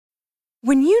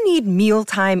When you need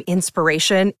mealtime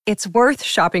inspiration, it's worth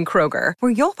shopping Kroger,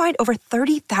 where you'll find over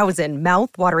 30,000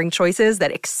 mouth-watering choices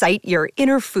that excite your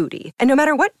inner foodie. And no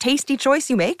matter what tasty choice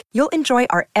you make, you'll enjoy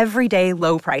our everyday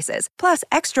low prices, plus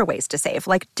extra ways to save,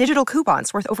 like digital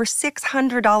coupons worth over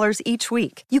 $600 each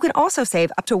week. You can also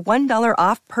save up to $1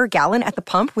 off per gallon at the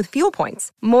pump with fuel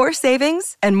points. More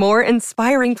savings and more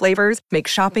inspiring flavors make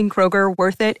shopping Kroger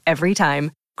worth it every time.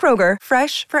 Kroger,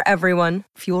 fresh for everyone.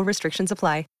 Fuel restrictions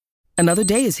apply. Another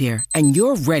day is here, and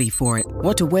you're ready for it.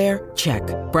 What to wear? Check.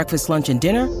 Breakfast, lunch, and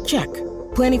dinner? Check.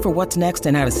 Planning for what's next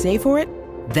and how to save for it?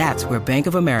 That's where Bank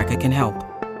of America can help.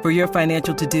 For your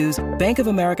financial to-dos, Bank of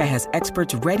America has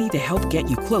experts ready to help get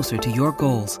you closer to your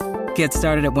goals. Get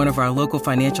started at one of our local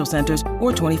financial centers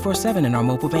or 24/7 in our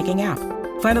mobile banking app.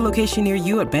 Find a location near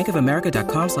you at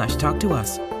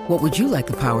bankofamerica.com/talktous. What would you like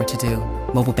the power to do?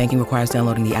 Mobile banking requires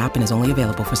downloading the app and is only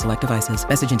available for select devices.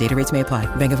 Message and data rates may apply.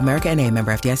 Bank of America N.A.,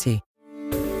 member FDIC.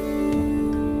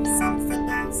 Something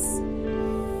else.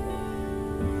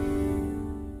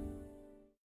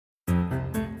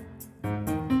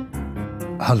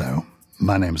 Hello,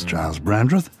 my name's Giles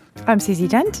Brandreth. I'm Susie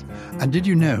Dent. And did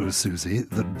you know, Susie,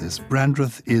 that this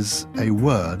Brandreth is a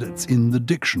word? It's in the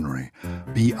dictionary,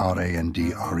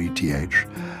 Brandreth.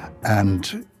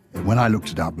 And when I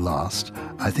looked it up last,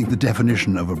 I think the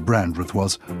definition of a Brandreth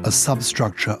was a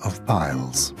substructure of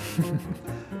piles.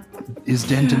 Is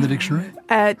Dent in the dictionary?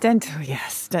 Dent, oh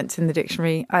yes, Dent's in the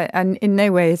dictionary. And in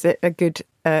no way is it a good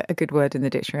word in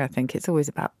the dictionary. I think it's always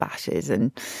about bashes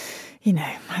and,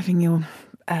 having your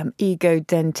ego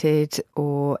dented,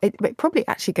 or it probably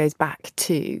actually goes back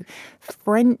to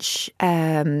French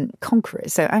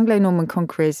conquerors, so Anglo-Norman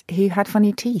conquerors who had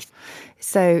funny teeth.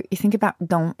 So you think about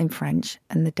dent in French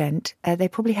and the dent, they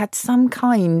probably had some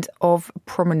kind of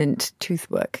prominent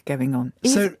toothwork going on.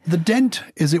 So the dent,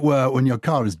 as it were, when your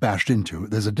car is bashed into,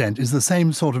 there's a dent, is the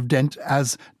same sort of dent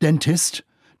as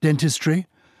dentistry?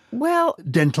 Well,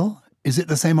 dental? Is it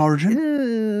the same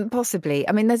origin? Possibly.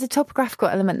 I mean, there's a topographical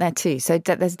element there too. So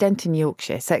there's Dent in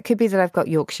Yorkshire. So it could be that I've got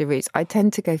Yorkshire roots. I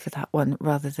tend to go for that one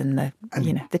rather than the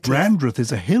teeth. Brandreth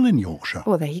is a hill in Yorkshire.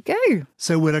 Well, there you go.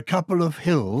 So we're a couple of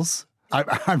hills.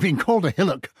 I've been called a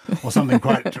hillock or something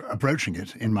quite approaching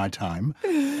it in my time.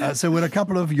 So we're a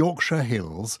couple of Yorkshire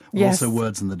hills, yes. Also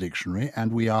words in the dictionary,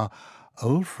 and we are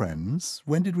old friends.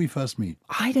 When did we first meet?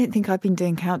 I don't think I've been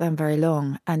doing Countdown very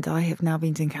long, and I have now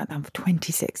been doing Countdown for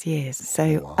 26 years,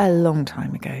 so a long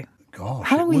time ago. Gosh.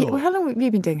 How long have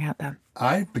you been doing Countdown?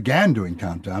 I began doing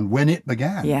Countdown when it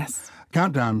began. Yes.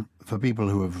 Countdown, for people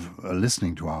who are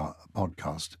listening to our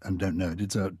podcast and don't know it,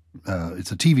 it's a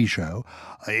TV show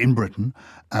in Britain,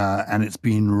 and it's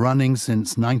been running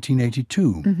since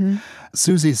 1982. Mm-hmm.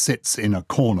 Susie sits in a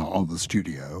corner of the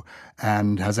studio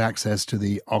and has access to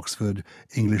the Oxford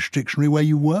English Dictionary where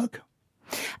you work.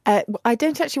 I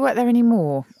don't actually work there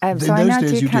anymore. So I now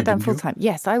do Countdown full time.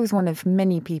 Yes, I was one of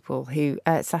many people who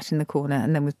sat in the corner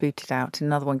and then was booted out.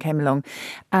 Another one came along.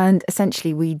 And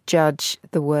essentially we judge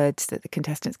the words that the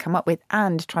contestants come up with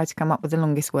and try to come up with the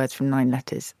longest words from 9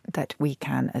 letters that we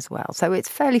can as well. So it's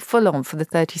fairly full on for the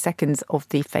 30 seconds of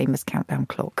the famous countdown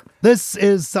clock. This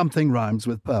is Something Rhymes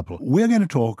with Purple. We're going to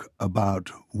talk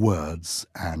about words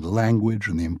and language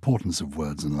and the importance of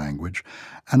words and language.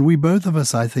 And we both of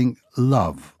us, I think,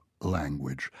 love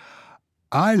language.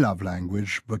 I love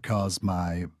language because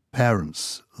my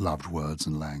parents loved words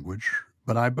and language,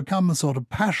 but I've become sort of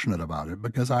passionate about it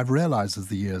because I've realized as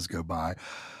the years go by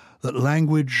that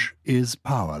language is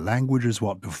power. Language is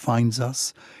what defines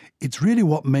us. It's really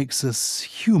what makes us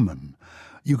human.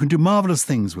 You can do marvelous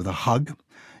things with a hug.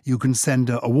 You can send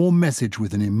a warm message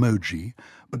with an emoji,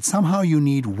 but somehow you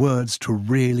need words to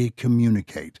really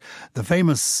communicate. The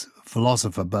famous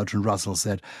philosopher Bertrand Russell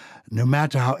said, no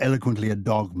matter how eloquently a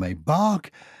dog may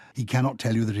bark, he cannot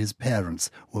tell you that his parents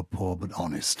were poor but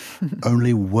honest.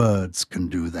 Only words can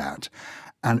do that.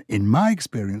 And in my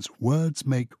experience, words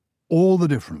make all the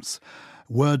difference.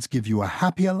 Words give you a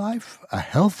happier life, a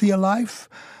healthier life.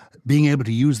 Being able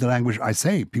to use the language,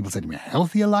 people say to me, a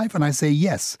healthier life? And I say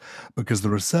yes, because the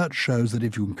research shows that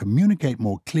if you can communicate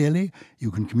more clearly,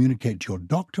 you can communicate to your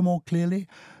doctor more clearly,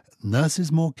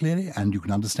 nurses more clearly, and you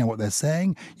can understand what they're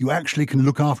saying. You actually can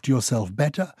look after yourself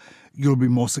better. You'll be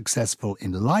more successful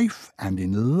in life and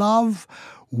in love.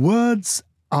 Words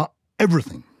are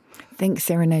everything. Think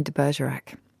Cyrano de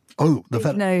Bergerac. Oh,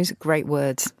 He knows great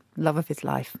words. Love of his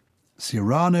life.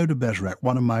 Cyrano de Bergerac,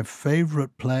 one of my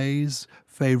favourite plays,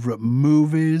 favourite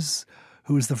movies.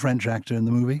 Who is the French actor in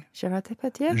the movie? Gérard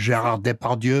Depardieu. Gérard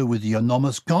Depardieu with the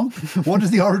enormous conch. What is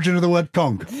the origin of the word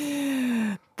conch?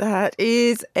 That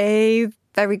is a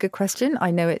very good question.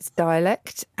 I know it's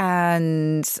dialect,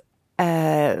 and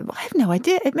I have no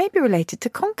idea. It may be related to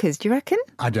conkers, do you reckon?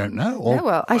 I don't know. No,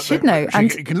 well, I should know.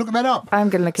 You can look that up. I'm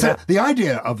going to look it up. The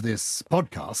idea of this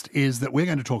podcast is that we're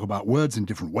going to talk about words in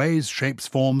different ways, shapes,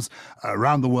 forms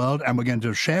around the world, and we're going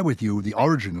to share with you the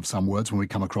origin of some words when we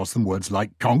come across them, words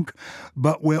like conk.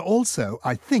 But we're also,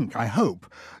 I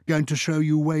hope, going to show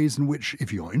you ways in which,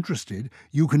 if you're interested,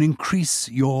 you can increase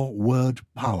your word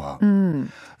power.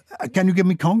 Can you give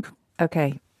me conk?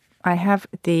 Okay. I have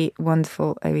the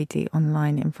wonderful OED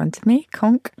online in front of me.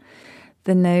 Conk,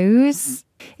 the nose.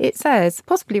 It says,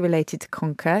 possibly related to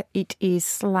conquer. It is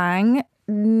slang.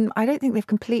 I don't think they've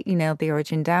completely nailed the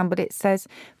origin down, but it says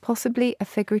possibly a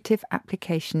figurative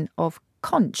application of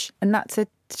conch. And that's a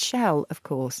shell, of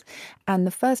course. And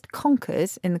the first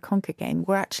conkers in the conker game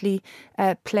were actually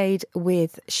played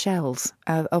with shells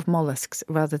of mollusks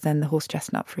rather than the horse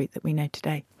chestnut fruit that we know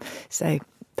today. So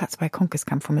that's where conkers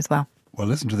come from as well. Well,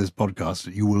 listen to this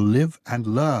podcast. You will live and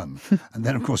learn. And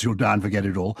then, of course, you'll die and forget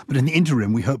it all. But in the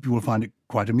interim, we hope you will find it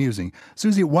quite amusing.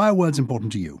 Susie, why are words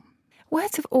important to you?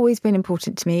 Words have always been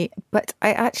important to me, but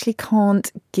I actually can't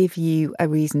give you a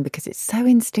reason because it's so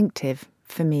instinctive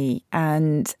for me.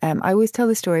 And I always tell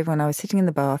the story of when I was sitting in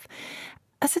the bath.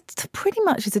 Pretty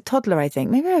much as a toddler, I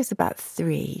think. Maybe I was about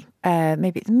 3,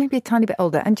 maybe a tiny bit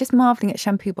older, and just marvelling at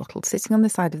shampoo bottles sitting on the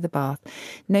side of the bath,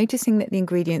 noticing that the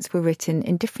ingredients were written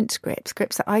in different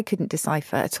scripts that I couldn't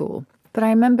decipher at all. But I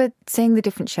remember seeing the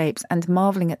different shapes and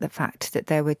marvelling at the fact that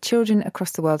there were children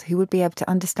across the world who would be able to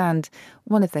understand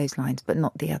one of those lines, but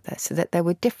not the other, so that there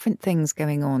were different things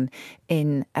going on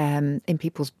in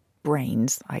people's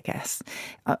brains, I guess.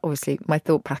 Obviously, my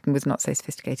thought pattern was not so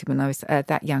sophisticated when I was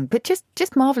that young, but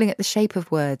just marvelling at the shape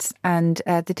of words and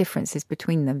the differences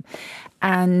between them.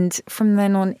 And from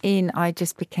then on in, I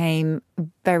just became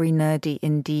very nerdy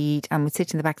indeed and would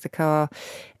sit in the back of the car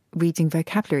reading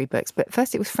vocabulary books. But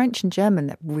first it was French and German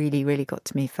that really, really got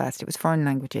to me first. It was foreign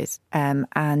languages. And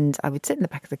I would sit in the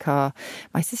back of the car.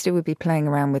 My sister would be playing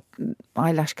around with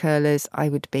eyelash curlers. I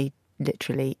would be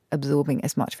literally absorbing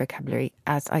as much vocabulary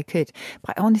as I could.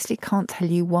 But I honestly can't tell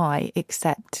you why,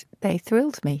 except they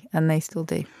thrilled me, and they still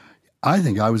do. I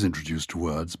think I was introduced to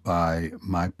words by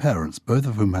my parents, both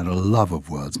of whom had a love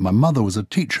of words. My mother was a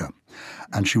teacher,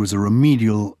 and she was a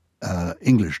remedial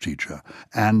English teacher.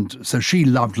 And so she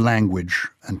loved language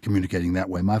and communicating that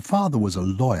way. My father was a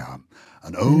lawyer,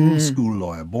 an old school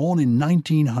lawyer, born in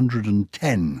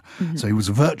 1910. So he was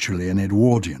virtually an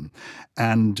Edwardian.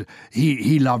 And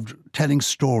he loved telling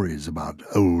stories about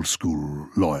old school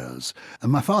lawyers.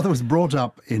 And my father was brought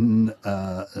up in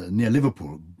near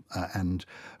Liverpool. And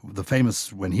the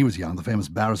famous, when he was young, the famous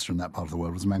barrister in that part of the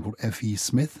world was a man called F.E.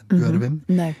 Smith. Have you heard of him?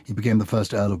 No. He became the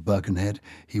first Earl of Birkenhead.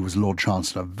 He was Lord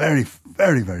Chancellor, very,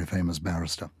 very, very famous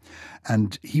barrister.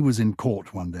 And he was in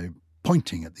court one day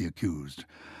pointing at the accused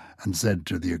and said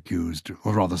to the accused,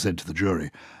 or rather said to the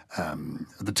jury, at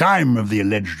the time of the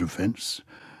alleged offence,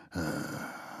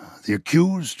 the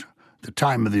accused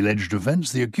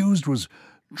was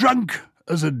drunk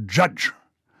as a judge.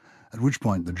 At which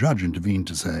point the judge intervened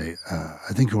to say,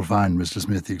 I think you'll find, Mr.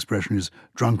 Smith, the expression is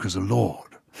drunk as a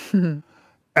lord.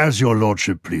 As your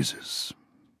lordship pleases.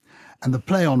 And the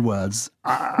play on words,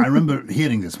 I remember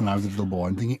hearing this when I was a little boy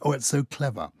and thinking, oh, it's so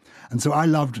clever. And so I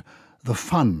loved the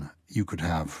fun you could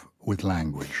have with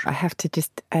language. I have to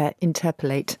just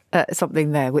interpolate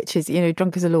something there, which is,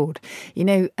 drunk as a lord.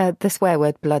 The swear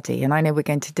word bloody, and I know we're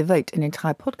going to devote an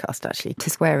entire podcast actually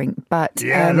to swearing, but...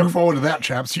 Yeah, look forward to that,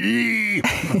 chaps.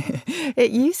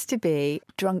 It used to be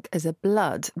drunk as a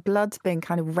blood. Bloods being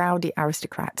kind of rowdy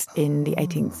aristocrats in the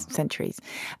 18th centuries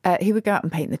who would go out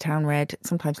and paint the town red,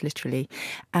 sometimes literally,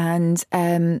 and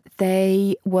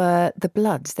they were the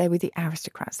bloods. They were the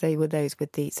aristocrats. They were those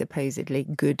with the supposedly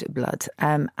good blood.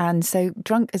 And so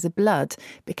drunk as a blood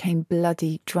became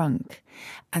bloody drunk.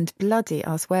 And bloody,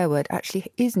 our swear word,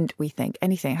 actually isn't, we think,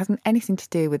 anything. It hasn't anything to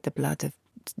do with the blood of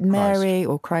Mary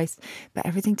or Christ, but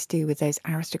everything to do with those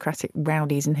aristocratic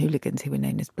rowdies and hooligans who were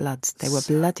known as bloods. They were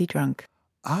bloody drunk.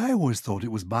 I always thought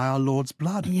it was by our Lord's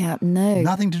blood. Yeah, no.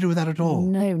 Nothing to do with that at all.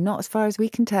 No, not as far as we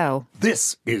can tell.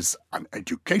 This is an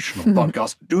educational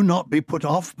podcast. Do not be put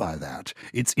off by that.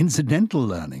 It's incidental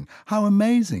learning. How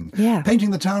amazing. Yeah. Painting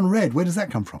the town red, where does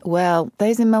that come from? Well,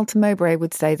 those in Melton Mowbray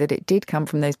would say that it did come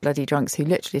from those bloody drunks who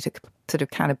literally took a sort of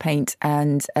can of paint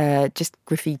and just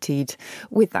graffitied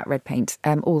with that red paint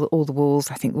all the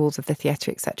walls, I think walls of the theatre,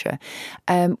 etc.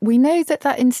 We know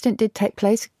that incident did take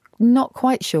place not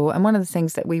quite sure. And one of the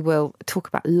things that we will talk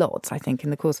about lots, I think, in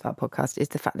the course of our podcast is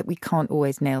the fact that we can't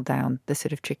always nail down the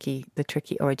sort of tricky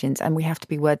origins, and we have to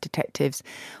be word detectives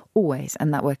always,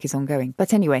 and that work is ongoing.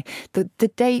 But anyway, the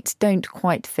dates don't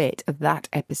quite fit of that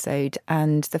episode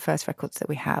and the first records that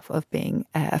we have of painting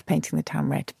the town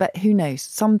red. But who knows?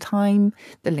 Sometime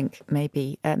the link may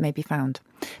be found.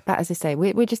 But as I say,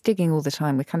 we're just digging all the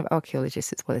time. We're kind of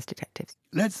archaeologists as well as detectives.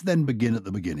 Let's then begin at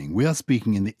the beginning. We are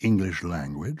speaking in the English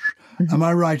language. Mm-hmm. Am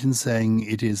I right in saying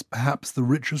it is perhaps the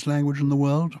richest language in the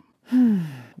world?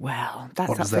 Well,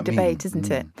 that's up for debate, isn't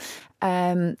it?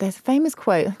 There's a famous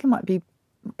quote, I think it might be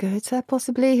Goethe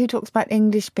possibly, who talks about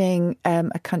English being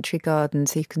a country garden,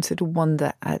 so you can sort of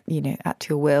wander at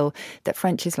your will, that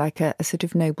French is like a sort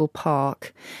of noble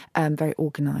park, very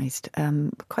organised,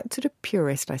 quite sort of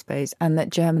purist, I suppose, and that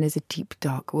German is a deep,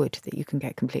 dark wood that you can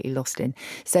get completely lost in.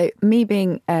 So me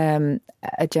being a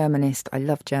Germanist, I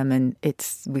love German.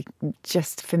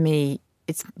 For me,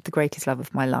 it's the greatest love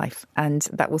of my life. And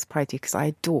that will surprise you because I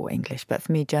adore English. But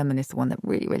for me, German is the one that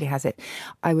really, really has it.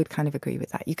 I would kind of agree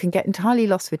with that. You can get entirely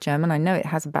lost with German. I know it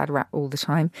has a bad rap all the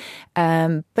time.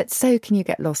 But so can you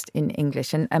get lost in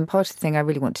English. And part of the thing I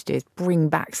really want to do is bring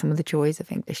back some of the joys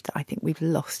of English that I think we've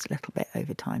lost a little bit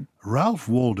over time. Ralph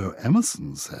Waldo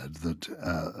Emerson said that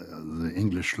the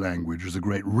English language is a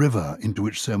great river into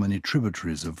which so many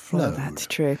tributaries have flowed. Well, that's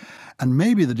true. And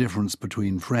maybe the difference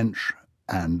between French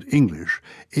and English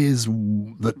is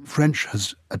that French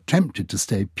has attempted to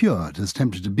stay pure. It has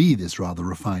attempted to be this rather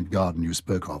refined garden you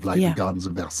spoke of, like the gardens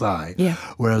of Versailles,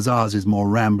 whereas ours is more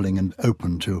rambling and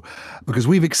open to, because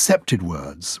we've accepted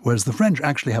words, whereas the French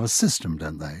actually have a system,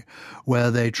 don't they,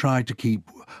 where they try to keep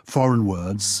foreign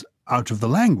words out of the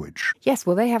language. Yes,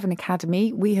 well, they have an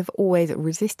academy. We have always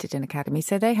resisted an academy.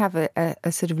 So they have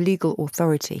a sort of legal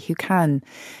authority who can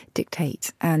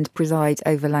dictate and preside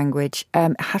over language.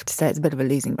 I have to say it's a bit of a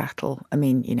losing battle. I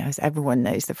mean, as everyone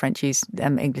knows, the French use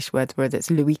English words, whether it's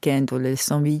le weekend or le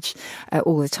sandwich,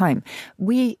 all the time.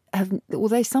 We have,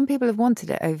 although some people have wanted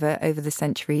it over the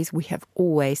centuries, we have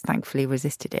always thankfully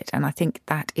resisted it. And I think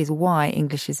that is why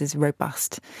English is as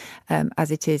robust as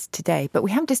it is today. But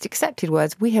we haven't just accepted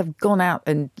words. We have gone out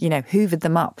and, hoovered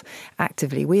them up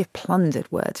actively. We have plundered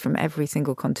words from every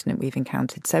single continent we've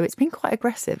encountered. So it's been quite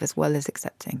aggressive as well as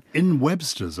accepting. In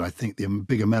Webster's, I think, the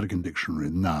big American dictionary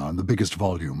now, in the biggest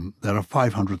volume, there are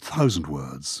 500,000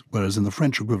 words, whereas in the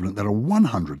French equivalent, there are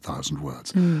 100,000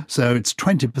 words. So it's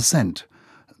 20%.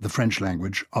 The French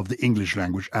language of the English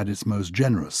language at its most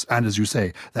generous. And as you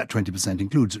say, that 20%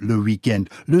 includes le weekend,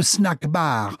 le snack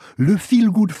bar, le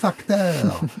feel-good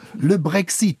factor, le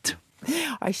Brexit.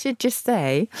 I should just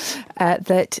say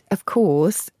that, of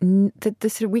course,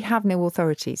 we have no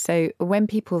authority. So when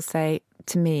people say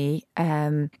to me,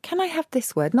 can I have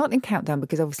this word? Not in Countdown,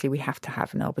 because obviously we have to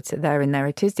have an arbiter there, and there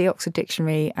it is, the Oxford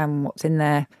Dictionary, and what's in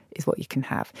there is what you can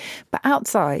have. But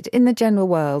outside, in the general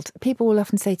world, people will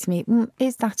often say to me,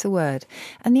 is that a word?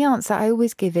 And the answer I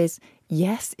always give is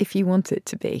yes, if you want it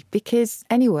to be, because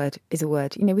any word is a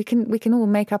word. We can all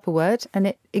make up a word and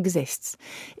it exists.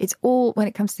 It's all, when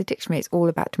it comes to the dictionary, it's all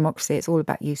about democracy. It's all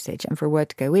about usage. And for a word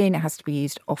to go in, it has to be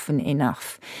used often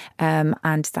enough.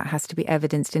 And that has to be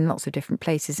evidenced in lots of different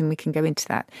places. And we can go into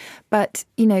that. But,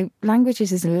 language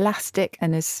is as elastic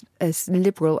and as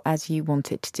liberal as you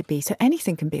want it to be. So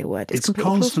anything can be a word. It's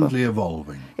constantly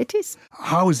evolving. It is.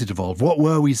 How has it evolved? What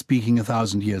were we speaking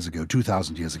 1,000 years ago,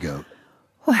 2,000 years ago?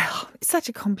 Well, it's such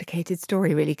a complicated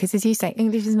story, really, because as you say,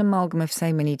 English is an amalgam of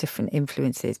so many different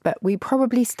influences. But we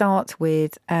probably start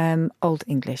with Old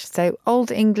English. So Old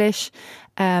English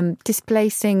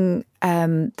displacing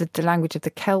the language of the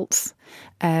Celts,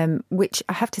 which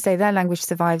I have to say their language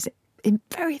survives in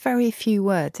very, very few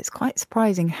words. It's quite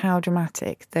surprising how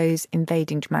dramatic those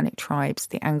invading Germanic tribes,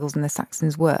 the Angles and the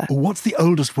Saxons, were. What's the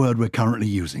oldest word we're currently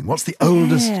using? What's the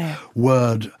oldest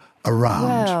word around?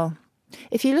 Well,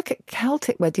 if you look at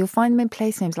Celtic words, you'll find them in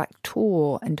place names like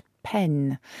Tor and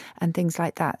Pen and things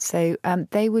like that. So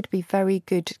they would be very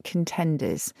good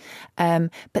contenders.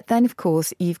 But then, of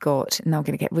course, you've got, now I'm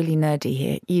going to get really nerdy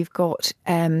here, you've got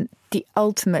the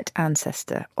ultimate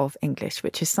ancestor of English,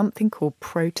 which is something called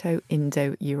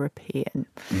Proto-Indo-European.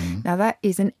 Now, that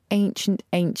is an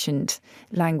ancient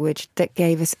language that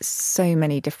gave us so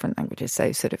many different languages.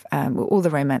 So sort of all the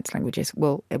Romance languages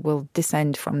will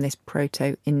descend from this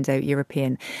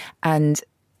Proto-Indo-European. And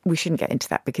we shouldn't get into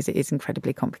that because it is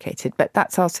incredibly complicated. But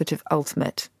that's our sort of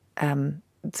ultimate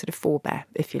sort of forebear,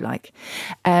 if you like.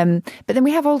 But then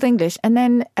we have Old English, and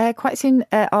then quite soon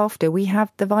after we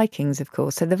have the Vikings, of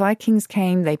course. So the Vikings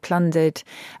came, they plundered,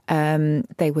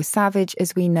 they were savage,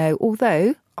 as we know,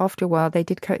 although after a while they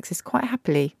did coexist quite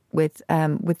happily with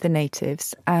the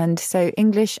natives. And so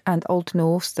English and Old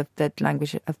Norse, the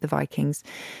language of the Vikings,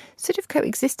 sort of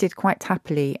coexisted quite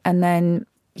happily. And then,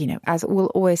 as will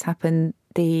always happen,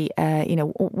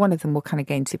 one of them will kind of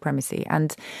gain supremacy.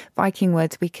 And Viking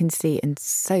words we can see in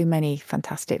so many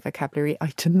fantastic vocabulary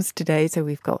items today. So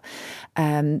we've got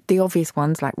the obvious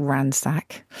ones like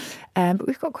ransack, but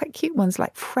we've got quite cute ones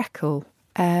like freckle.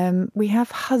 We have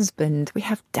husband, we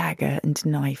have dagger and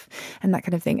knife and that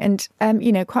kind of thing. And,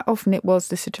 quite often it was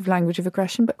the sort of language of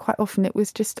aggression, but quite often it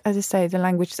was just, as I say, the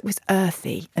language that was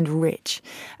earthy and rich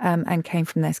and came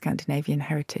from their Scandinavian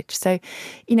heritage. So,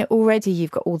 already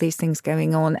you've got all these things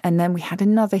going on. And then we had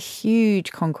another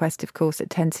huge conquest, of course, at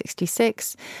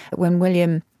 1066 when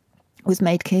William was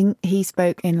made king. He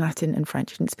spoke in Latin and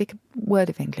French, didn't speak a word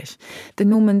of English. The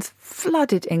Normans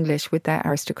flooded English with their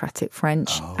aristocratic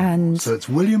French. And so it's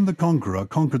William the Conqueror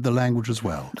conquered the language as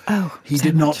well. Oh, he so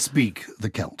did not much. speak the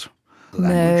Celt language.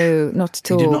 No, not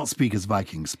at all. He did not speak as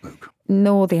Vikings spoke.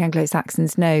 Nor the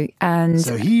Anglo-Saxons, no. And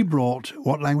So he brought,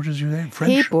 what languages you say?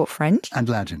 French? he brought French. And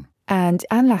Latin. And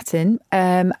Latin,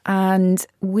 and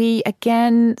we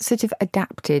again sort of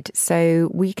adapted. So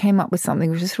we came up with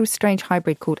something which is a sort of strange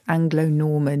hybrid called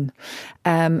Anglo-Norman.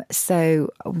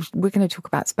 So we're going to talk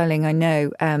about spelling, I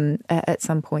know, at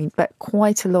some point, but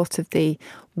quite a lot of the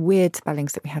weird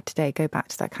spellings that we have today go back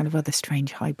to that kind of other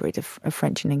strange hybrid of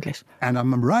French and English. And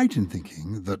I'm right in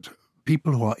thinking that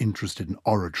people who are interested in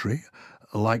oratory,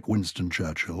 like Winston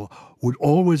Churchill, would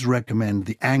always recommend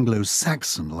the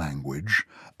Anglo-Saxon language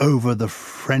over the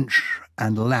French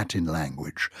and Latin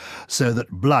language, so that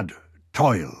blood,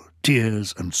 toil,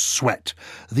 tears and sweat,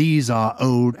 these are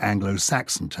old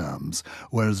Anglo-Saxon terms,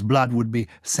 whereas blood would be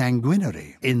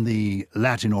sanguinary in the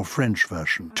Latin or French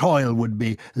version. Toil would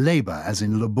be labour, as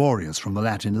in laborious, from the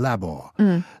Latin labor.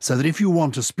 So that if you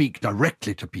want to speak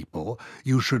directly to people,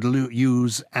 you should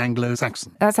use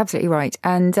Anglo-Saxon. That's absolutely right.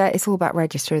 And it's all about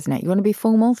register, isn't it? You want to be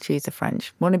formal, choose the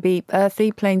French. Want to be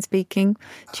earthy, plain speaking,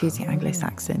 choose the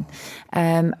Anglo-Saxon.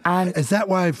 And Is that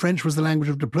why French was the language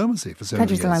of diplomacy for so many French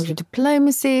was years? the language of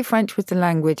diplomacy. French was the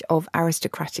language of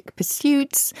aristocratic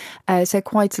pursuits. So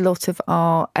quite a lot of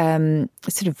our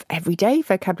sort of everyday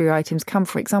vocabulary items come,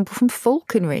 for example, from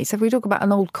falconry. So if we talk about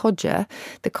an old codger,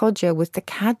 the codger was the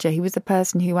cadger. He was the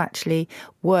person who actually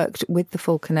worked with the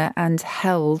falconer and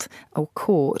held or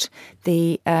caught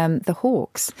the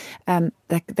hawks.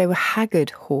 They were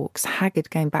haggard hawks. Haggard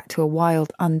going back to a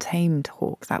wild, untamed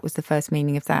hawk. That was the first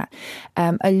meaning of that.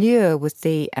 A lure was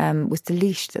the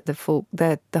leash that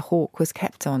the hawk was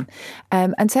kept on.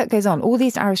 And so it goes on. All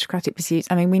these aristocratic pursuits.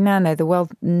 I mean, we now know the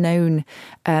well-known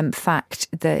fact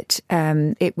that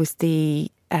it was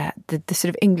the sort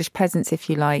of English peasants, if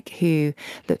you like, who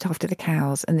looked after the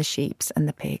cows and the sheep and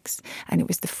the pigs. And it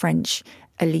was the French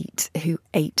elite who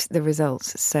ate the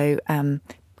results. So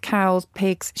cows,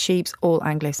 pigs, sheep, all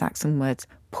Anglo-Saxon words.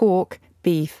 Pork,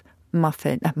 beef,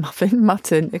 mutton,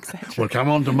 etc. Well, come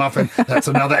on to muffin. That's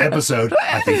another episode.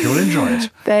 I think you'll enjoy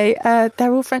it.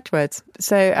 They're all French words.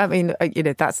 So, I mean,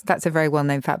 that's a very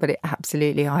well-known fact, but it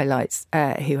absolutely highlights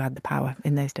who had the power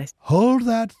in those days. Hold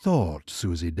that thought,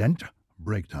 Susie Dent.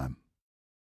 Break time.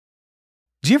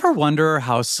 Do you ever wonder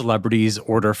how celebrities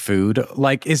order food?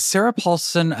 Like, is Sarah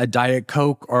Paulson a Diet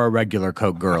Coke or a regular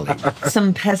Coke girlie?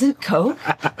 Some peasant Coke?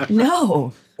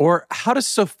 No. Or how does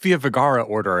Sofia Vergara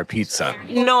order a pizza?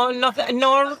 No, nothing.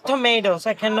 No tomatoes.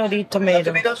 I cannot eat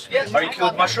tomatoes. Yes. Are you cool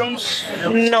with mushrooms?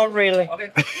 Not really.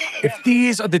 If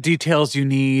these are the details you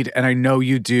need, and I know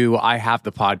you do, I have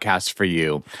the podcast for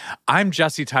you. I'm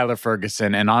Jesse Tyler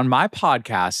Ferguson, and on my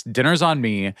podcast, Dinners on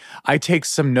Me, I take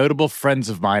some notable friends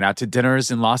of mine out to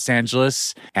dinners in Los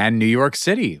Angeles and New York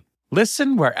City.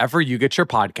 Listen wherever you get your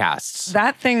podcasts.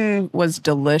 That thing was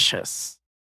delicious.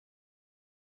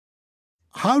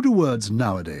 How do words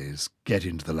nowadays get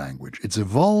into the language? It's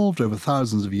evolved over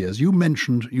thousands of years.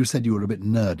 You said you were a bit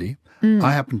nerdy.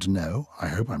 I happen to know, I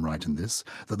hope I'm right in this,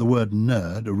 that the word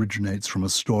nerd originates from a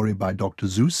story by Dr.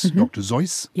 Seuss, Dr.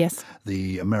 Seuss. Yes.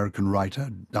 The American writer,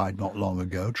 died not long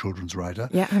ago, children's writer.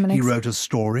 Yeah, he wrote a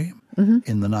story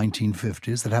in the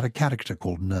 1950s that had a character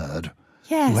called Nerd.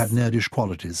 Yes. Who had nerdish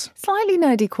qualities. Slightly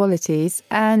nerdy qualities,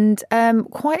 and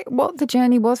quite what the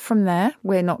journey was from there,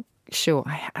 we're not sure.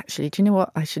 Do you know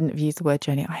what? I shouldn't have used the word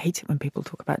journey. I hate it when people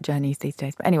talk about journeys these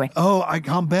days. But anyway. Oh, I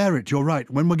can't bear it. You're right.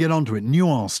 When we get onto it,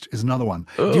 nuanced is another one.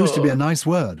 It used to be a nice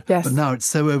word, yes. But now it's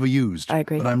so overused. I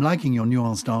agree. But I'm liking your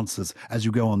nuanced answers as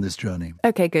you go on this journey.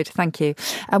 Okay, good. Thank you.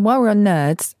 And while we're on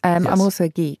nerds, Yes. I'm also a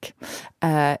geek.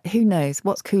 Who knows?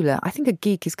 What's cooler? I think a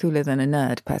geek is cooler than a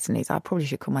nerd, personally, so I probably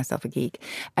should call myself a geek.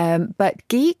 But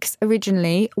geeks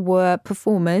originally were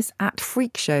performers at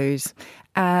freak shows.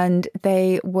 And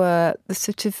they were the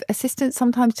sort of assistants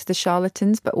sometimes to the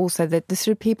charlatans, but also the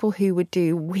sort of people who would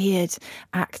do weird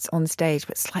acts on stage,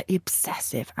 but slightly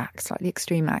obsessive acts, slightly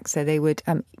extreme acts. So they would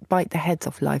bite the heads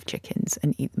off live chickens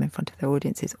and eat them in front of their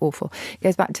audiences. Awful. It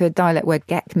goes back to a dialect word,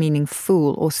 geck, meaning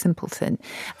fool or simpleton.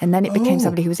 And then it became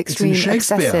somebody who was extremely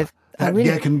obsessive. That really?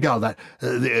 Geck and Gull. That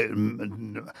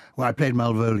I played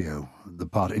Malvolio, the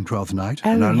part in Twelfth Night,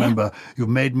 and I remember you've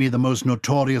made me the most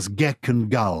notorious Geck and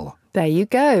Gull. There you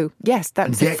go. Yes,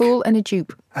 that's a fool and a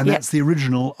dupe. And that's the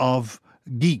original of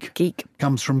geek. Geek.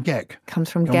 Comes from Geck. Comes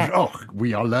from Geck. Oh,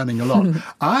 we are learning a lot.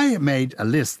 I made a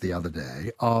list the other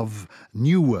day of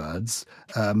new words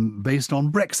based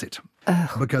on Brexit.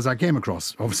 Because I came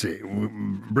across, obviously,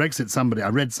 Brexit, I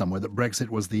read somewhere that Brexit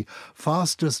was the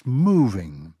fastest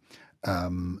moving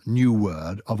new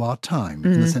word of our time,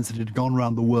 in the sense that it had gone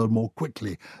around the world more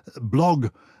quickly. Blog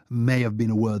may have been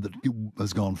a word that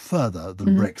has gone further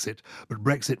than Brexit, but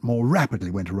Brexit more rapidly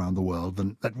went around the world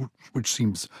than that, which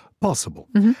seems possible.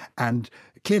 And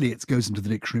clearly it goes into the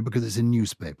dictionary because it's in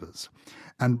newspapers.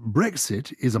 And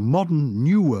Brexit is a modern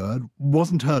new word,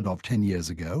 wasn't heard of 10 years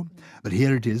ago, but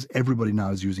here it is. Everybody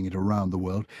now is using it around the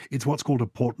world. It's what's called a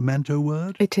portmanteau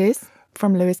word. It is.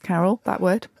 From Lewis Carroll, that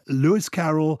word. Lewis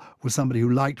Carroll was somebody who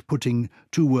liked putting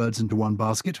two words into one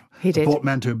basket. He did. A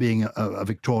portmanteau being a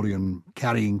Victorian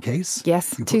carrying case.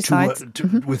 Yes, You put two sides.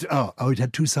 It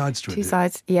had two sides to it. Two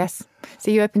sides, yes.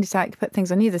 So you opened it out, you put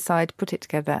things on either side, put it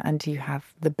together, and you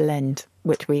have the blend,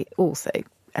 which we also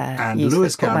and use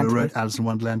Lewis for Carroll, who wrote portmanteaus. Alice in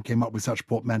Wonderland, came up with such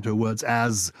portmanteau words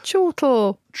as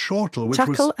Chortle, chortle, which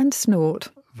chuckle was and snort.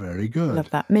 very good. Love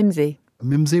that. Mimsy.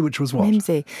 Mimsy, which was what?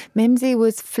 Mimsy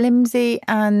was flimsy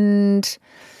and...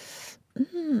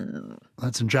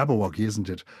 That's in Jabberwocky, isn't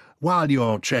it? While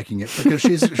you're checking it, because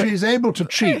she's able to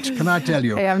cheat, can I tell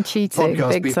you? Hey, I'm cheating, podcast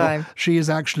big people, time. She has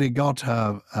actually got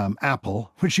her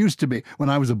apple, which used to be, when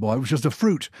I was a boy, it was just a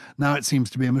fruit. Now it seems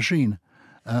to be a machine.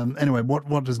 Anyway,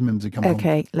 what does Mimsy come from?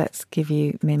 Okay, let's give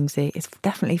you Mimsy. It's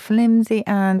definitely flimsy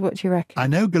and what do you reckon? I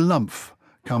know Galumph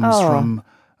comes from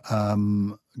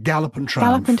Gallop and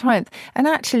Triumph. Gallop and Triumph. And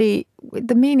actually,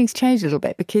 the meaning's changed a little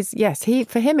bit because, yes,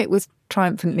 for him it was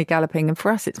triumphantly galloping, and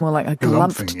for us it's more like a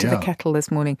galumphed to the kettle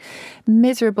this morning.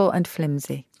 Miserable and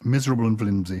flimsy. Miserable and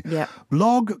flimsy. Yeah.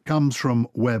 Blog comes from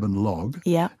web and log.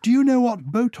 Yeah. Do you know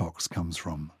what Botox comes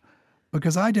from?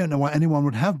 Because I don't know why anyone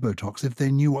would have Botox if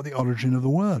they knew what the origin of the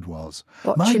word was.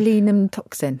 Botulinum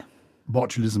toxin.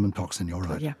 Botulism and toxin, you're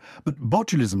right. Yeah. But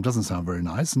botulism doesn't sound very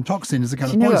nice, and toxin is a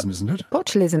kind of poison, isn't it?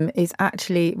 Botulism is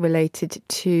actually related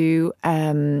to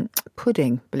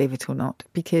pudding, believe it or not,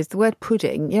 because the word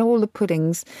pudding, all the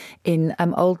puddings in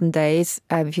olden days,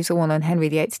 if you saw one on Henry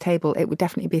VIII's table, it would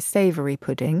definitely be a savoury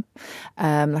pudding,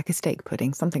 like a steak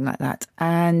pudding, something like that.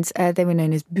 And they were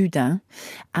known as boudin.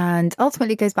 And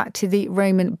ultimately it goes back to the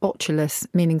Roman botulus,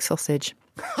 meaning sausage.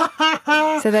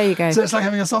 So there you go. So it's like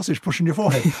having a sausage pushed in your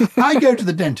forehead. I go to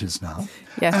the dentist now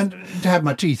and to have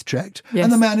my teeth checked,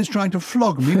 and the man is trying to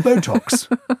flog me Botox.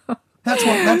 That's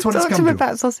what it's come to. Talk to me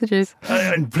about sausages.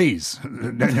 And please,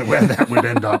 don't know where that would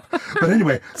end up. But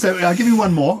anyway, so I'll give you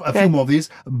a few more of these.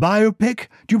 Biopic.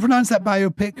 Do you pronounce that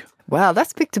biopic? Well,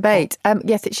 that's a big debate.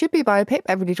 Yes, it should be biopic.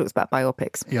 Everybody talks about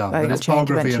biopics. Yeah, but it's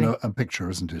biography and a picture,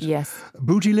 isn't it? Yes.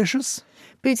 Bootylicious.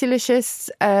 Bootylicious,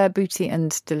 booty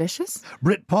and delicious.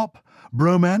 Britpop,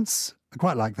 bromance, I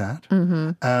quite like that.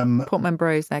 Mm-hmm. Portman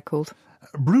Bros, they're called.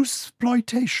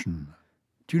 Bruceploitation.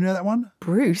 Do you know that one?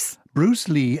 Bruce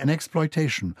Lee and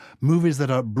exploitation. Movies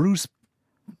that are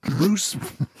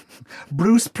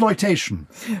Bruceploitation.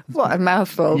 What a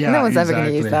mouthful. Yeah, no one's ever going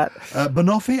to use that.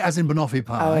 Banoffee, as in banoffee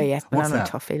pie. Oh, yes, What's banana that?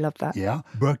 toffee. Love that. Yeah.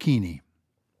 Burkini.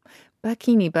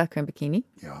 Burkini, burqa and bikini.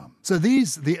 Yeah. So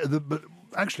but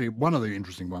actually, one of the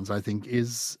interesting ones, I think,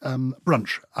 is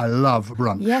brunch. I love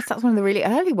brunch. Yes, that's one of the really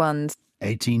early ones.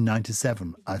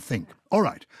 1897, I think. All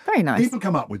right. Very nice. People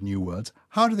come up with new words.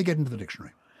 How do they get into the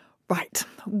dictionary? Right.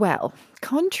 Well,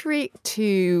 contrary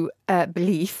to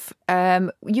belief,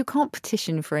 you can't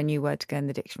petition for a new word to go in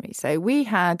the dictionary. So we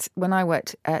had, when I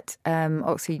worked at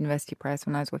Oxford University Press,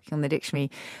 when I was working on the dictionary,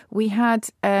 we had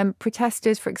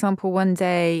protesters, for example, one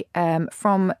day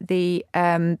from the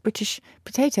British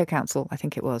Potato Council, I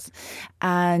think it was.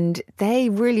 And they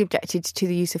really objected to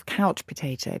the use of couch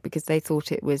potato because they thought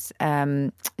it was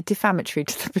defamatory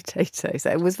to the potato. So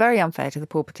it was very unfair to the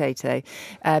poor potato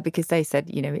because they said,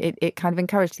 it kind of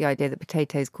encouraged the idea that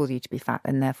potatoes cause you to be fat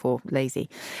and therefore lazy.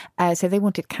 So they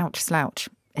wanted couch slouch.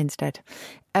 instead.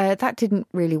 That didn't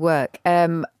really work.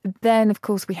 Then, of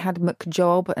course, we had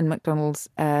McJob, and McDonald's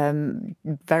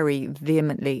very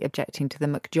vehemently objecting to the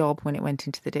McJob when it went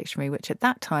into the dictionary, which at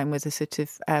that time was a sort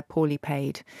of poorly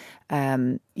paid,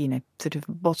 sort of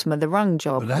bottom of the rung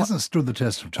job. But it hasn't stood the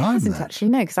test of time. It hasn't actually,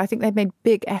 no, because I think they've made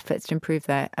big efforts to improve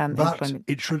their but employment.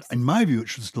 it should, in my view, it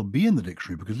should still be in the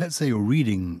dictionary, because let's say you're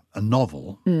reading a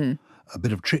novel, a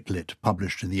bit of chick lit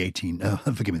published in the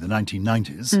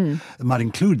 1990s, it might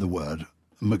include the word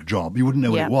McJob. You wouldn't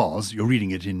know what it was. You're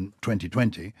reading it in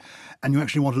 2020, and you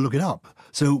actually want to look it up.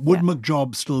 So would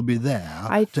McJob still be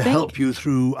there to help you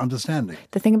through understanding?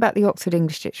 The thing about the Oxford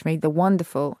English Dictionary, the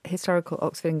wonderful historical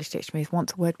Oxford English Dictionary, is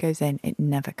once a word goes in, it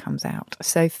never comes out.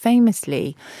 So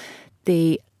famously,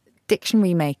 the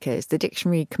dictionary makers, the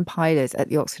dictionary compilers at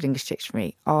the Oxford English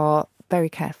Dictionary are very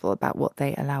careful about what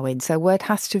they allow in. So a word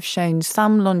has to have shown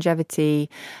some longevity,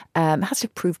 has to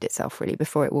have proved itself really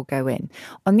before it will go in.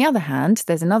 On the other hand,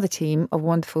 there's another team of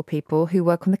wonderful people who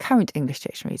work on the current English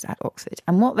dictionaries at Oxford.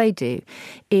 And what they do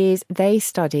is they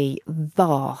study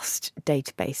vast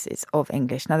databases of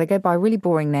English. Now, they go by a really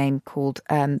boring name called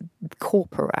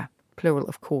corpora, plural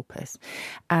of corpus.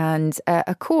 And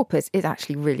a corpus is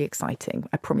actually really exciting,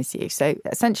 I promise you. So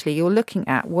essentially, you're looking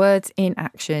at words in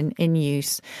action, in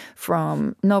use,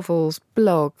 from novels,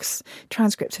 blogs,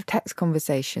 transcripts of text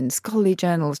conversations, scholarly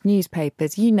journals,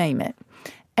 newspapers, you name it.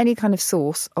 Any kind of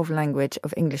source of language,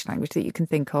 of English language that you can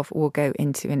think of will go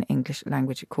into an English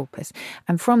language corpus.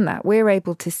 And from that, we're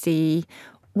able to see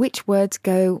which words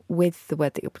go with the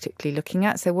word that you're particularly looking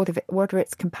at. So what are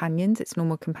its companions, its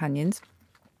normal companions?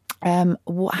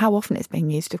 How often it's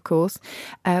being used, of course,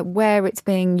 where it's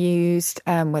being used,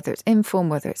 whether it's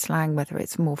informal, whether it's slang, whether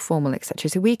it's more formal,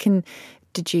 etc. So we can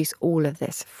deduce all of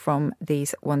this from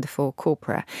these wonderful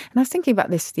corpora. And I was thinking about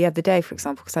this the other day, for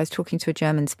example, because I was talking to a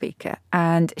German speaker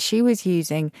and she was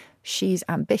using she's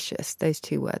ambitious, those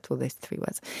two words, or those three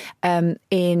words,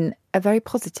 in a very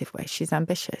positive way. She's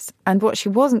ambitious. And what she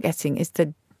wasn't getting is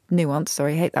the nuance,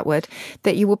 sorry, I hate that word,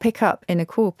 that you will pick up in a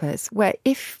corpus, where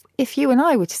if you and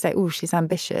I were to say, oh, she's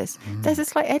ambitious, there's a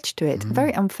slight edge to it.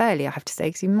 Very unfairly, I have to say,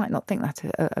 because you might not think that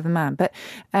of a man. But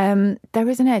there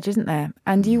is an edge, isn't there?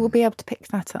 And you will be able to pick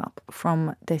that up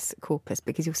from this corpus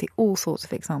because you'll see all sorts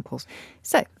of examples.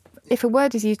 So if a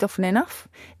word is used often enough,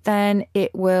 then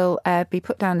it will be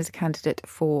put down as a candidate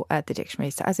for the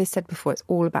dictionary. So as I said before, it's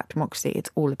all about democracy. It's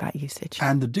all about usage.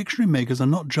 And the dictionary makers are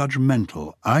not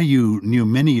judgmental. I knew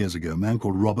many years ago a man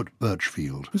called Robert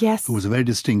Birchfield, yes, who was a very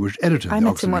distinguished editor of the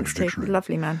Oxford English Dictionary.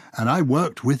 Lovely man. And I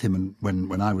worked with him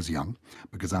when I was young,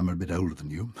 because I'm a bit older than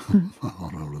you, a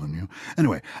lot older than you.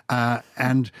 Anyway,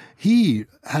 and he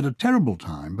had a terrible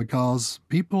time because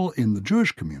people in the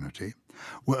Jewish community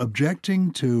were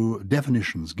objecting to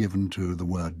definitions given to the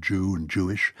word Jew and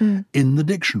Jewish in the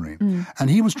dictionary. And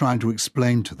he was trying to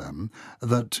explain to them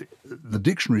that the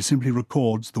dictionary simply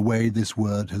records the way this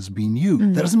word has been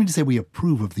used. That doesn't mean to say we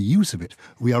approve of the use of it.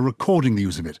 We are recording the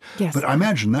use of it. Yes. But I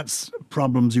imagine that's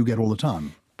problems you get all the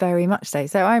time. Very much so.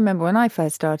 So I remember when I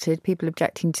first started, people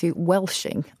objecting to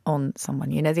Welshing on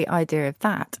someone, the idea of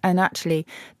that. And actually,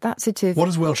 that sort of... What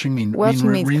does Welshing mean?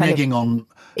 Welshing means reneging on...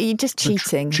 You're just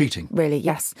cheating. Cheating. Really,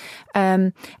 yes.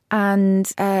 The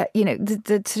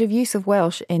sort of use of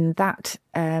Welsh in that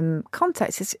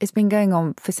context has been going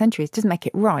on for centuries. It doesn't make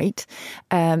it right.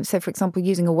 So, for example,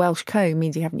 using a Welsh comb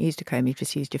means you haven't used a comb, you've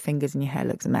just used your fingers and your hair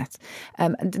looks a mess.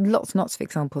 Lots and lots of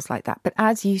examples like that. But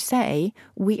as you say,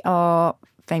 we are...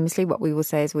 Famously, what we will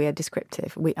say is we are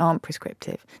descriptive. We aren't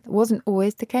prescriptive. That wasn't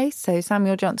always the case. So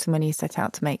Samuel Johnson, when he set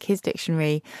out to make his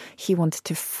dictionary, he wanted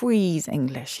to freeze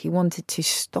English. He wanted to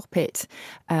stop it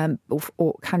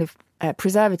or kind of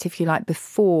preserve it, if you like,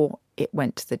 before it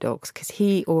went to the dogs, because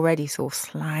he already saw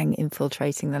slang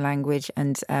infiltrating the language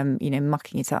and,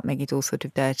 mucking it up, making it all sort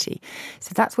of dirty.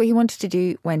 So that's what he wanted to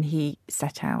do when he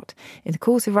set out. In the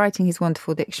course of writing his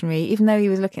wonderful dictionary, even though he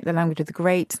was looking at the language of the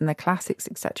greats and the classics,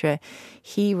 etc.,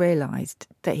 he realised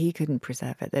that he couldn't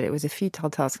preserve it, that it was a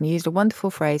futile task. And he used a wonderful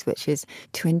phrase, which is,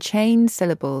 to enchain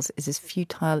syllables is as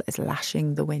futile as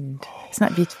lashing the wind. Isn't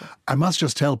that beautiful? I must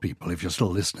just tell people, if you're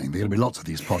still listening, there are going to be lots of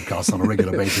these podcasts on a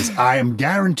regular basis. I am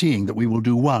guaranteeing that we will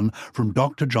do one from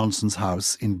Dr. Johnson's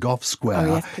house in Gough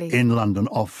Square in London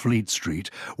off Fleet Street,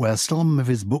 where some of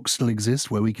his books still exist,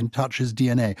 where we can touch his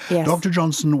DNA. Yes. Dr.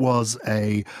 Johnson was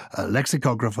a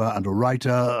lexicographer and a writer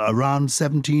around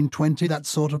 1720, that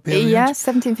sort of period. Yes,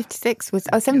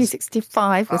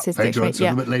 1765 was his dictionary. It's a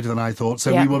little bit later than I thought.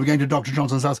 So we will be going to Dr.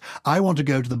 Johnson's house. I want to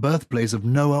go to the birthplace of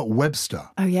Noah Webster.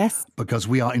 Oh, yes. Because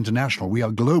we are international, we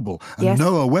are global. And yes.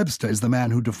 Noah Webster is the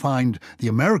man who defined the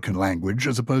American language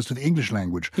as opposed to for the English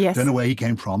language. Yes. Don't know where he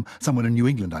came from. Somewhere in New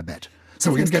England, I bet. So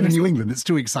we're going to go to New England. It's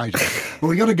too exciting. Well,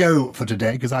 we've got to go for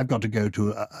today because I've got to go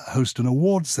to host an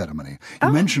awards ceremony.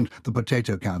 You mentioned the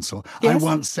Potato Council. Yes.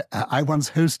 I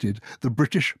once hosted the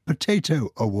British Potato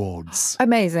Awards.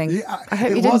 Amazing. Yeah, I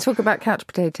hope it you didn't was- talk about couch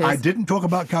potatoes. I didn't talk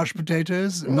about couch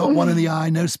potatoes, not one in the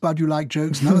eye, no spud you like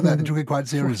jokes, none of that. They took it quite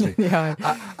seriously. Yeah.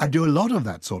 I do a lot of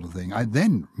that sort of thing.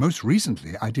 Most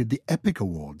recently, I did the EPIC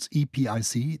Awards,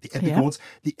 EPIC, the EPIC Yeah. Awards,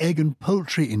 the Egg and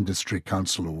Poultry Industry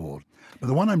Council Award. But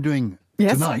the one I'm doing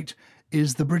Yes. tonight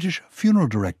is the British Funeral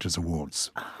Directors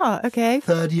Awards. Oh, okay.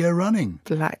 3rd year running.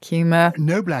 Black humour.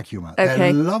 No black humour. Okay.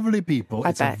 They're lovely people. I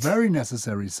It's bet. a very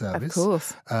necessary service. Of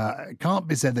course. Can't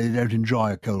be said they don't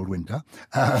enjoy a cold winter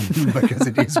because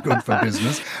it is good for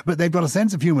business. But they've got a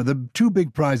sense of humour. The 2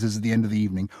 big prizes at the end of the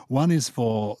evening. One is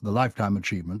for the Lifetime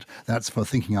Achievement. That's for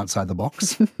thinking outside the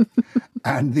box.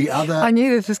 And the other... I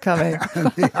knew this was coming. and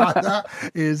the other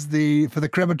is for the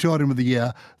crematorium of the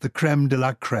year, the creme de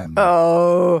la creme.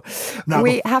 Oh, Now,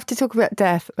 we have to talk about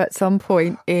death at some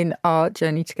point in our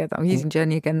journey together. I'm using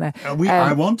journey again there.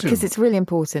 I want to. Because it's really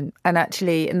important. And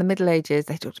actually, in the Middle Ages,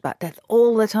 they talked about death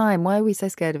all the time. Why are we so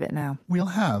scared of it now? We'll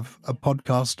have a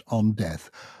podcast on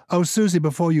death. Oh, Susie,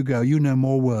 before you go, you know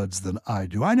more words than I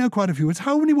do. I know quite a few words.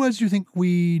 How many words do you think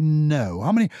we know?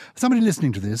 Somebody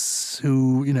listening to this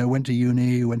who, went to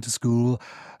uni, went to school,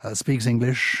 speaks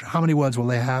English, how many words will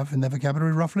they have in their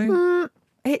vocabulary, roughly?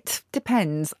 It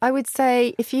depends. I would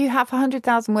say if you have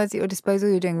 100,000 words at your disposal,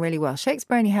 you're doing really well.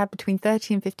 Shakespeare only had between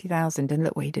 30 and 50,000, and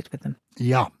look what he did with them.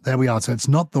 Yeah, there we are. So it's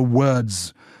not the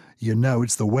words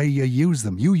it's the way you use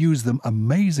them. You use them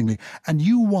amazingly. And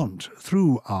you want,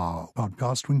 through our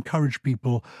podcast, to encourage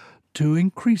people to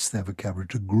increase their vocabulary,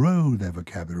 to grow their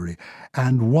vocabulary.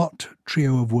 And what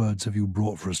trio of words have you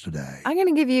brought for us today? I'm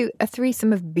going to give you a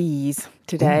threesome of B's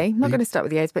today. Not going to start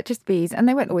with the A's, but just B's. And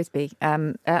they won't always be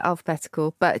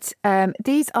alphabetical. But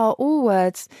these are all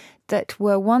words that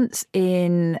were once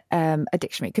in a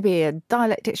dictionary. It could be a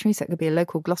dialect dictionary, so it could be a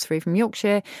local glossary from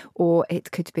Yorkshire, or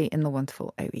it could be in the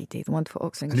wonderful OED, the wonderful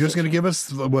Oxford And English you're just going to Dictionary. give us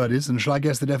the word is, and shall I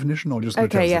guess the definition, or just going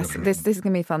to Okay, tell yes, us the this definition? is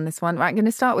going to be fun, this one. Right, I'm going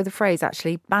to start with a phrase,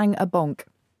 actually. Bang a bonk.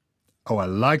 Oh, I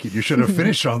like it. You should have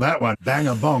finished on that one. Bang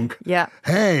a bonk. Yeah.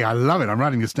 Hey, I love it. I'm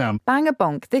writing this down. Bang a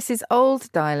bonk. This is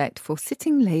old dialect for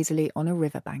sitting lazily on a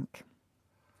riverbank.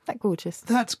 Isn't that gorgeous?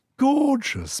 That's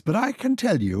gorgeous, but I can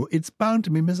tell you it's bound to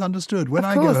be misunderstood. When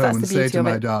Of I go course, home that's and the say beauty to of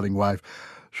my it. darling wife,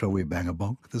 shall we bang a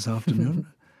bonk this afternoon?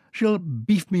 She'll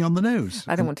beef me on the nose.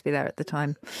 I don't want to be there at the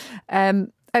time.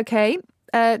 Okay,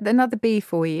 another B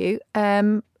for you.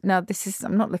 Now, this is,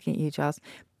 I'm not looking at you, Giles.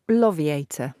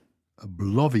 Bloviator. A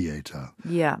bloviator.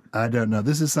 Yeah. I don't know.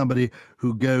 This is somebody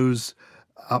who goes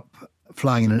up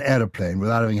flying in an aeroplane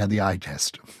without having had the eye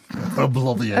test. A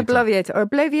bloviator. A bloviator. Or a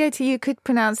bloviator, you could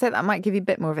pronounce it. That might give you a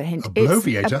bit more of a hint. A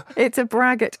bloviator? It's a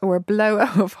braggart or a blower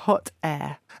of hot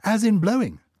air. As in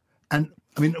blowing. And,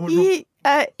 I mean...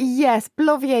 Yes,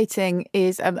 bloviating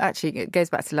is actually it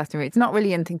goes back to Latin root. It's not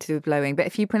really anything to do with blowing, but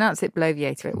if you pronounce it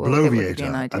bloviator, it will give you an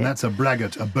bloviator. idea. And that's a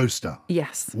braggart, a boaster.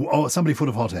 Yes, Or somebody full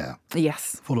of hot air.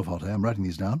 yes. Full of hot air. I'm writing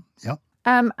these down. Yeah.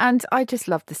 And I just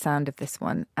love the sound of this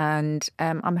one, and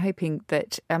I'm hoping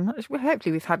that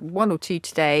hopefully we've had one or two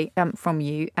today from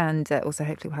you, and also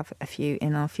hopefully we'll have a few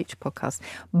in our future podcast.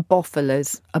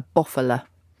 Boffalers, a boffala.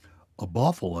 A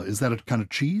boffala, is that a kind of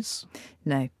cheese?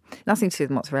 No, nothing to do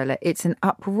with mozzarella. It's an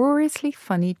uproariously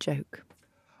funny joke.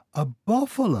 A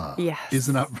boffala? Yes. Is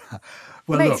an up...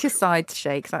 Well, Makes look, your sides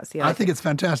shake. That's the idea. I think it's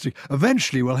fantastic.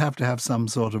 Eventually, we'll have to have some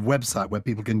sort of website where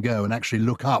people can go and actually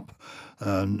look up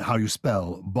how you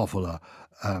spell boffala.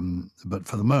 But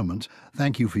for the moment,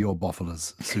 thank you for your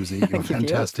boffalas, Susie. You're you.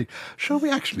 fantastic. Shall we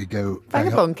actually go... Bang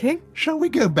a bonking. Shall we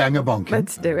go bang a bonking?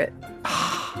 Let's do it.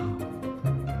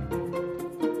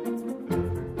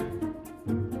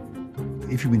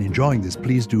 If you've been enjoying this,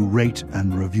 please do rate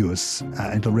and review us.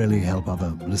 It'll really help other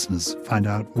listeners find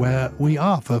out where we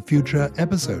are for future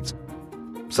episodes.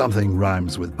 Something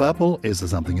Rhymes with Purple is a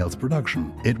Something Else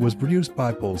production. It was produced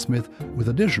by Paul Smith with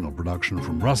additional production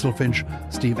from Russell Finch,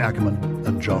 Steve Ackerman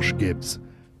and Josh Gibbs.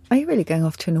 Are you really going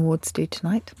off to an awards do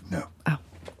tonight? No. Oh.